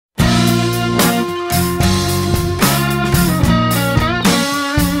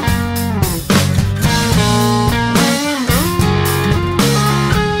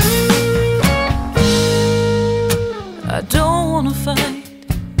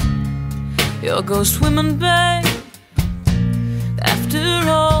You'll go swimming, babe. After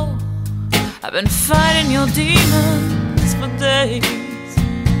all, I've been fighting your demons for days,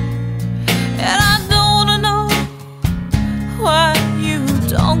 and I don't wanna know why you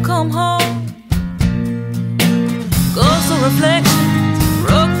don't come home. Ghosts or reflections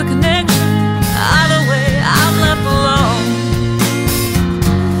broke the connection. Either way, I'm left alone,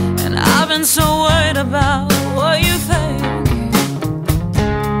 and I've been so worried about what you think.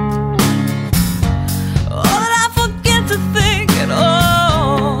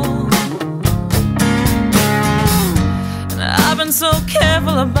 So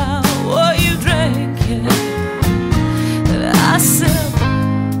careful about what you drink, yeah, that I sip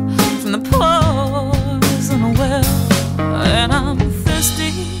from the poison well, and I'm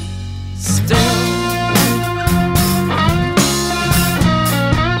thirsty still.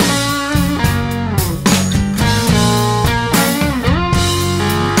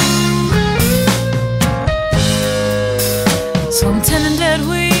 So I'm tending dead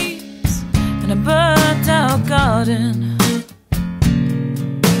weeds in a burnt out garden,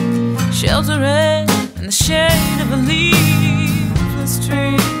 sheltering in the shade of a leafless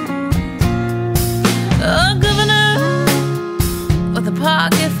tree. A governor with a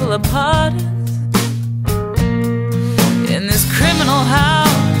pocket full of pardons. In this criminal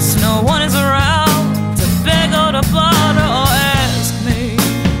house, no one is around to beg or to bother or ask me.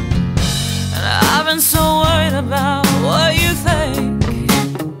 And I've been so worried about what you think.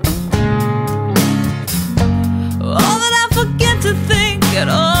 Oh, that I forget to think at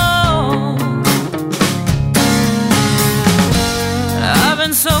all.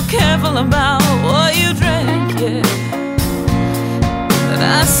 So careful about what you drink, yeah, that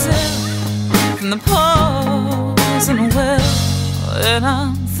I sip from the poison well, and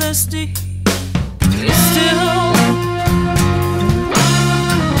I'm thirsty still.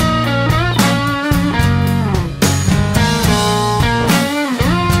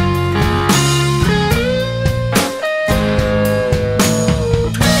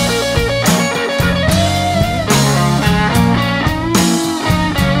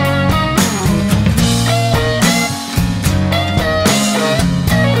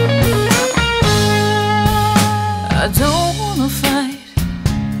 I don't wanna fight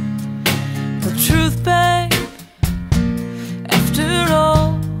the truth, babe. After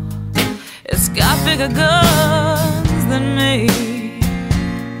all, it's got bigger guns than me,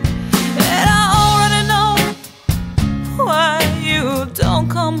 and I already know why you don't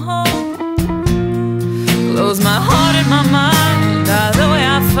come home. Close my heart and my mind, either way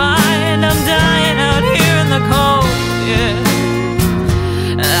I find I'm dying out here in the cold, yeah.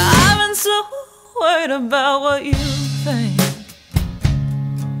 And I've been so worried about what you think.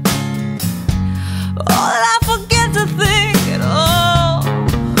 Oh, that I forget to think at all.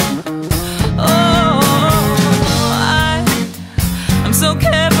 Oh, I'm so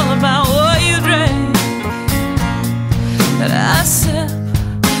careful about what you drink, that I sip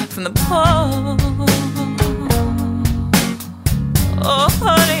from the poison. Oh,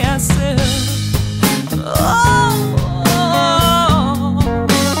 honey, I sip